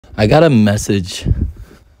I got a message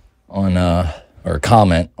on or a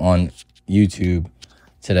comment on YouTube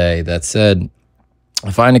today that said,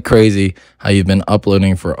 I find it crazy how you've been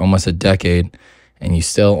uploading for almost a decade and you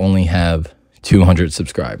still only have 200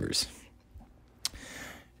 subscribers.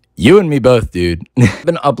 You and me both, dude. I've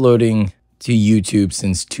been uploading to YouTube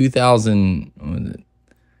since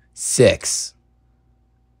 2006.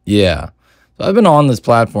 Yeah. So I've been on this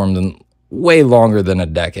platform way longer than a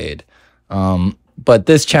decade. But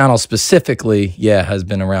this channel specifically, yeah, has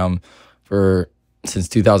been around since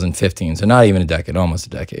 2015. So not even a decade, almost a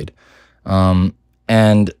decade.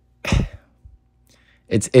 And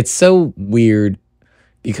it's so weird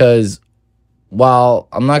because while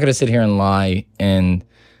I'm not going to sit here and lie and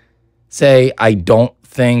say I don't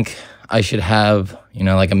think I should have,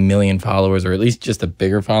 like 1 million followers or at least just a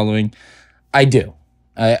bigger following, I do.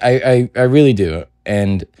 I really do.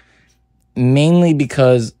 And mainly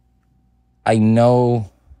because I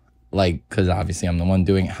know, because obviously I'm the one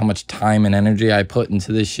doing it, how much time and energy I put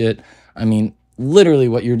into this shit. I mean, literally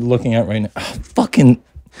what you're looking at right now. Oh, fucking,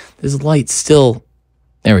 this light still.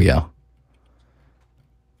 There we go.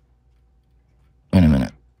 Wait a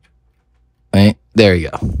minute. Wait, there you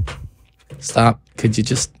go. Stop. Could you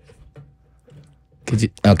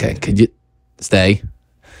stay?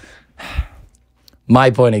 My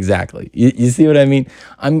point exactly. You see what I mean?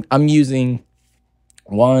 I'm using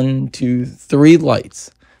 1, 2, 3 lights,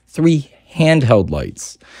 3 handheld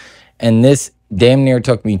lights. And this damn near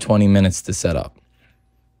took me 20 minutes to set up.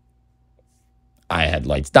 I had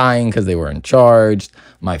lights dying because they weren't charged.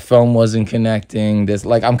 My phone wasn't connecting.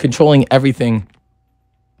 I'm controlling everything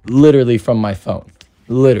literally from my phone.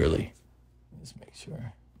 Literally. Let's make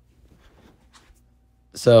sure.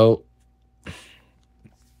 So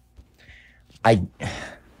I'm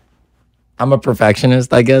a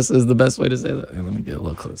perfectionist, I guess, is the best way to say that. Let me get a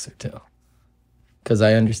little closer, too. Because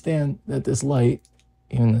I understand that this light,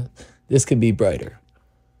 this could be brighter.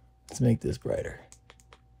 Let's make this brighter.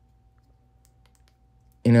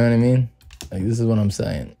 You know what I mean? This is what I'm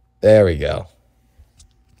saying. There we go.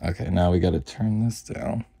 Okay, now we got to turn this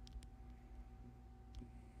down.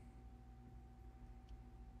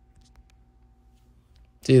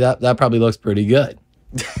 See, that probably looks pretty good.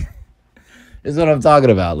 This is what I'm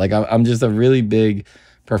talking about. I'm just a really big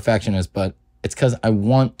perfectionist, but it's because I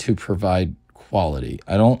want to provide quality.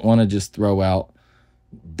 I don't want to just throw out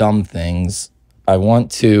dumb things. I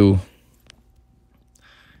want to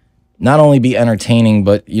not only be entertaining,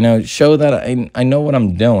 but, show that I know what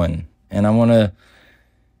I'm doing. And I want to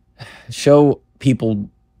show people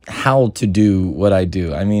how to do what I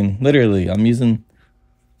do. I mean, literally, I'm using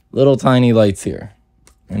little tiny lights here.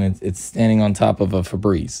 And it's standing on top of a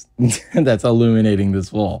Febreze that's illuminating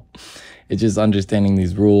this wall. It's just understanding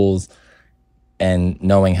these rules and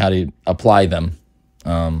knowing how to apply them.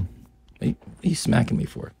 What are you smacking me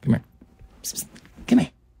for? Come here. Come here.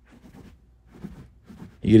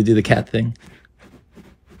 You gonna do the cat thing?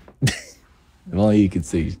 If only you could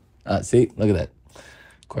see. See? Look at that.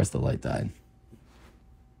 Of course the light died.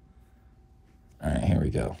 All right, here we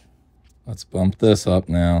go. Let's bump this up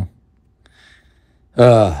now.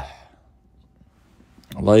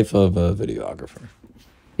 Life of a videographer.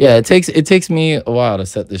 Yeah, it takes me a while to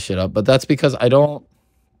set this shit up, but that's because I don't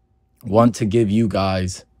want to give you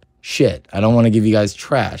guys shit. I don't want to give you guys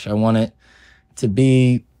trash. I want it to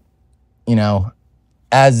be,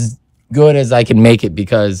 as good as I can make it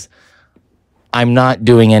because I'm not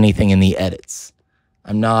doing anything in the edits.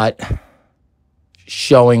 I'm not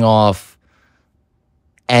showing off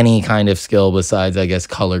any kind of skill besides, I guess,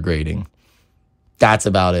 color grading. That's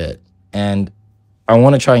about it. And I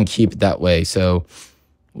want to try and keep it that way. So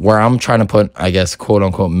where I'm trying to put, I guess, quote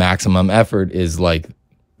unquote, maximum effort is like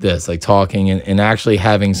this, like talking and actually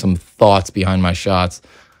having some thoughts behind my shots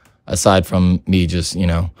aside from me just,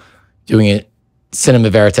 doing it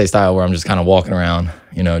cinema verite style where I'm just kind of walking around,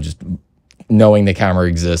 just knowing the camera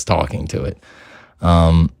exists, talking to it.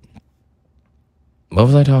 What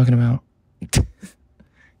was I talking about?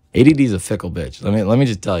 ADD is a fickle bitch. Let me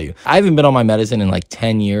just tell you. I haven't been on my medicine in like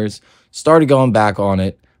 10 years. Started going back on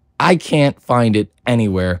it. I can't find it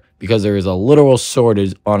anywhere because there is a literal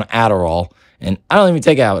shortage on Adderall. And I don't even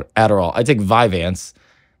take Adderall. I take Vyvanse.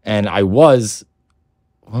 And I was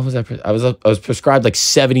prescribed like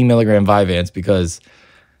 70 milligram Vyvanse because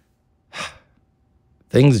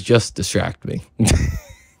things just distract me.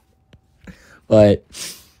 But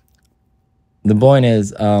the point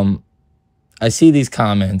is, I see these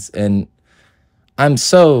comments and I'm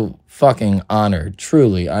so fucking honored.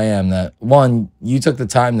 Truly, I am that. 1, you took the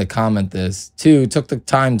time to comment this. 2, took the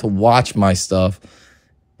time to watch my stuff.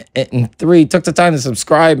 And 3, took the time to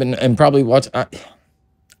subscribe and probably watch.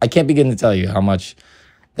 I can't begin to tell you how much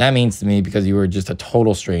that means to me because you were just a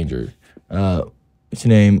total stranger. What's your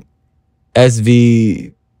name?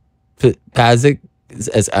 SV Pazik?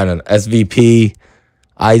 I don't know. SVP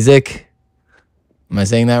Isaac? Am I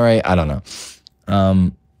saying that right? I don't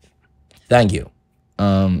know. Thank you.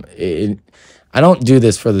 I don't do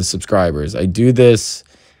this for the subscribers. I do this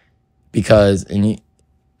because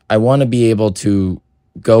I want to be able to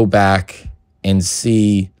go back and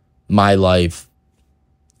see my life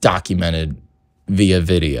documented via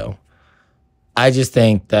video. I just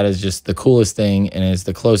think that is just the coolest thing, and it's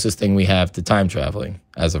the closest thing we have to time traveling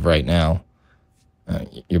as of right now.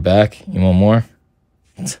 You're back? You want more?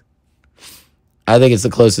 I think it's the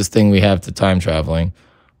closest thing we have to time traveling,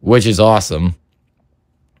 which is awesome.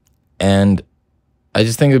 And I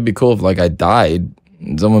just think it would be cool if, like, I died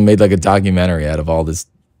and someone made, like, a documentary out of all this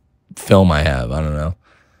film I have. I don't know.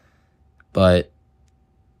 But,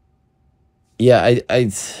 yeah,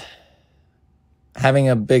 I having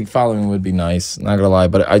a big following would be nice, not gonna lie.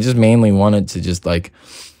 But I just mainly wanted to just, like,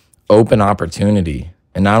 open opportunity.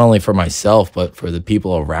 And not only for myself, but for the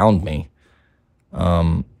people around me.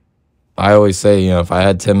 I always say, you know, if I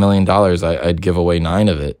had $10 million, I'd give away 9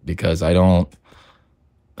 of it because I don't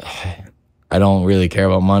really care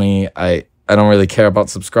about money. I don't really care about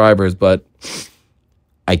subscribers, but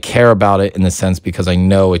I care about it in the sense because I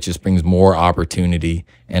know it just brings more opportunity.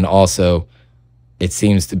 And also, it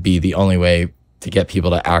seems to be the only way to get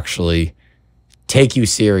people to actually take you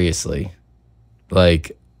seriously.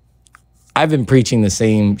 Like, I've been preaching the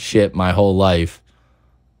same shit my whole life.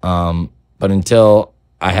 But until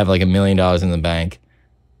I have like $1 million in the bank,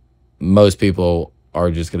 most people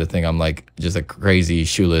are just going to think I'm like just a crazy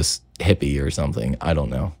shoeless hippie or something. I don't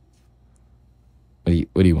know.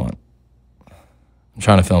 What do you want? I'm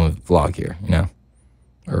trying to film a vlog here, you know?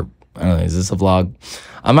 Or I don't know, is this a vlog?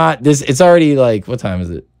 I'm not it's already like, what time is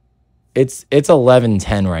it? It's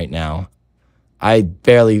 11:10 right now. I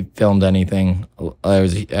barely filmed anything. I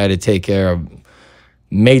had to take care of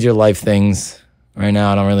major life things right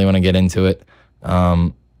now. I don't really want to get into it.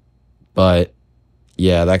 But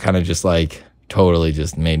yeah, that kind of just like totally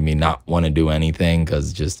just made me not want to do anything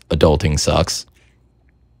because just adulting sucks.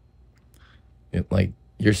 Like,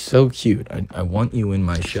 you're so cute. I want you in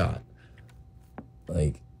my shot.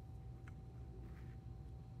 Like,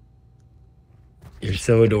 you're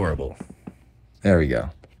so adorable. There we go.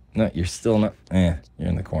 No, you're still not. You're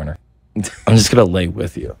in the corner. I'm just gonna lay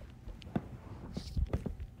with you.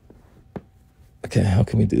 Okay, how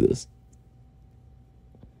can we do this?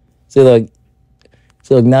 See, look,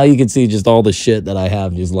 now you can see just all the shit that I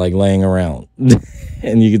have just like laying around.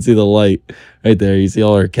 And you can see the light right there. You see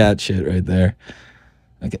all our cat shit right there.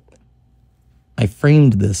 Okay. I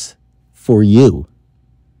framed this for you.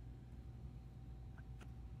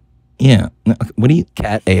 Yeah. What do you,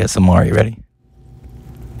 cat ASMR, you ready?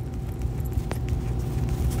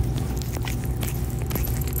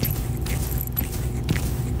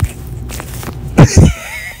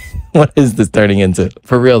 What is this turning into?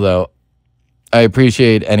 For real though, I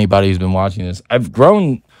appreciate anybody who's been watching this. I've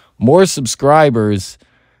grown more subscribers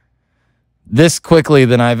this quickly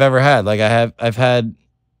than I've ever had. Like I've had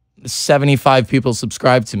 75 people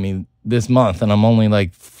subscribe to me this month, and I'm only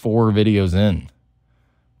like 4 videos in,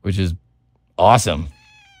 which is awesome.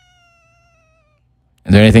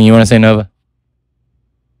 Is there anything you want to say, Nova?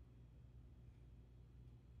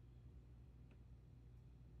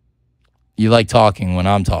 You like talking when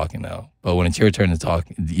I'm talking, though. But when it's your turn to talk,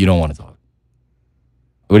 you don't want to talk.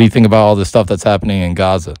 What do you think about all the stuff that's happening in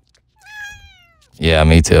Gaza? Yeah,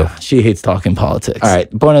 me too. She hates talking politics. All right,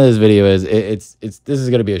 the point of this video is this is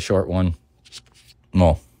going to be a short one.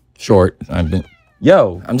 Well, short. I'm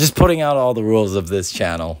just putting out all the rules of this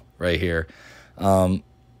channel right here. I'm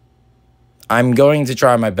going to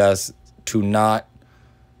try my best to not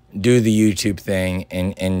do the YouTube thing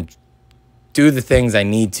and do the things I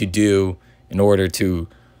need to do in order to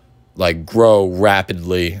like grow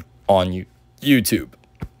rapidly on YouTube.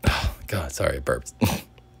 Oh, God, sorry, I burped.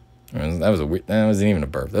 That was a weird. That wasn't even a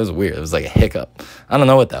burp. That was weird. It was like a hiccup. I don't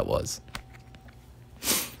know what that was.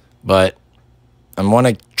 But I want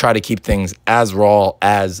to try to keep things as raw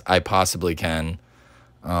as I possibly can.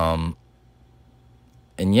 And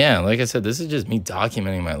yeah, like I said, this is just me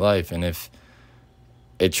documenting my life. And if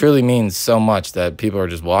it truly means so much that people are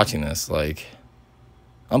just watching this, like,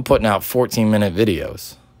 I'm putting out 14-minute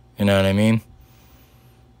videos. You know what I mean?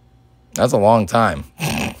 That's a long time.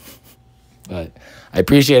 But I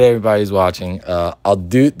appreciate everybody who's watching.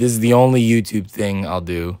 This is the only YouTube thing I'll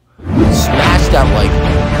do. Smash that like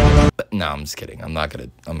button. No, I'm just kidding. I'm not gonna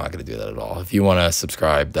do that at all. If you want to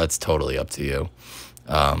subscribe, that's totally up to you.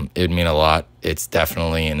 It would mean a lot. It's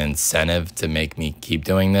definitely an incentive to make me keep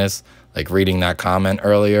doing this. Like reading that comment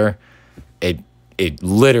earlier, it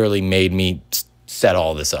literally made me set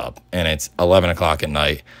all this up, and it's 11 o'clock at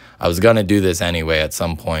night. I was gonna do this anyway at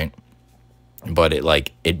some point, but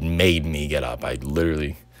it made me get up. I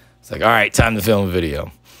literally, it's like, all right, time to film a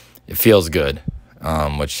video. It feels good,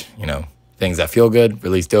 which, you know, things that feel good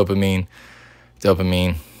release dopamine,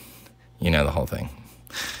 you know, the whole thing.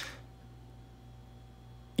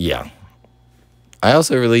 Yeah. I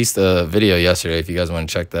also released a video yesterday, if you guys want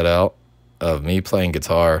to check that out, of me playing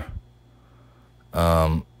guitar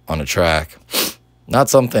on a track. Not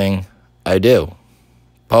something I do,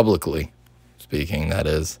 publicly speaking, that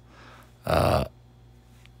is.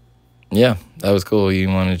 Yeah, that was cool. You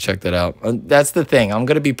wanted to check that out. That's the thing. I'm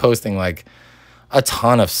going to be posting like a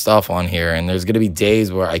ton of stuff on here, and there's going to be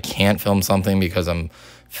days where I can't film something because I'm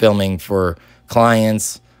filming for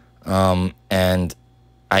clients, and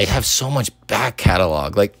I have so much back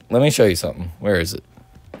catalog. Like, let me show you something. Where is it?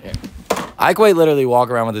 Here. I quite literally walk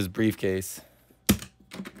around with this briefcase,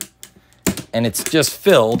 and it's just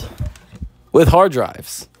filled with hard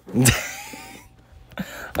drives.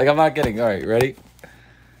 Like, I'm not kidding. All right, ready?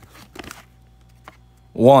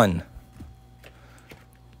 1,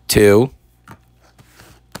 2,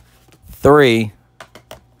 3,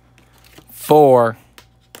 4,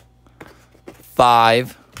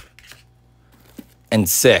 5, and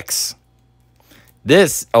 6.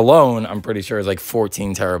 This alone, I'm pretty sure, is like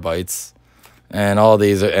 14 terabytes. And all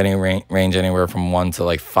these are range anywhere from 1 to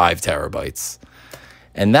like 5 terabytes.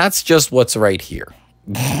 And that's just what's right here.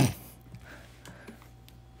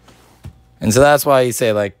 And so that's why you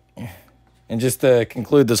say, like, and just to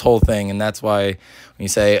conclude this whole thing, and that's why when you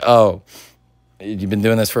say, oh, you've been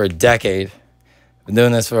doing this for a decade, I've been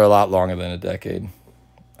doing this for a lot longer than a decade.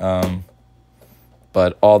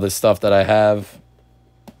 But all this stuff that I have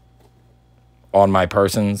on my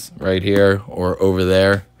persons right here or over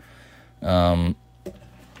there, I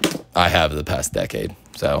have the past decade.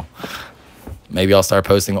 So maybe I'll start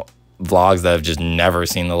posting vlogs that have just never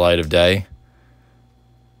seen the light of day.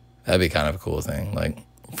 That'd be kind of a cool thing. Like,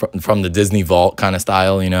 from the Disney Vault kind of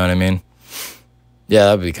style, you know what I mean? Yeah,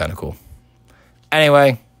 that'd be kind of cool.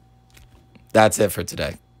 Anyway, that's it for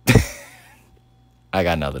today. I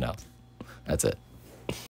got nothing else. That's it.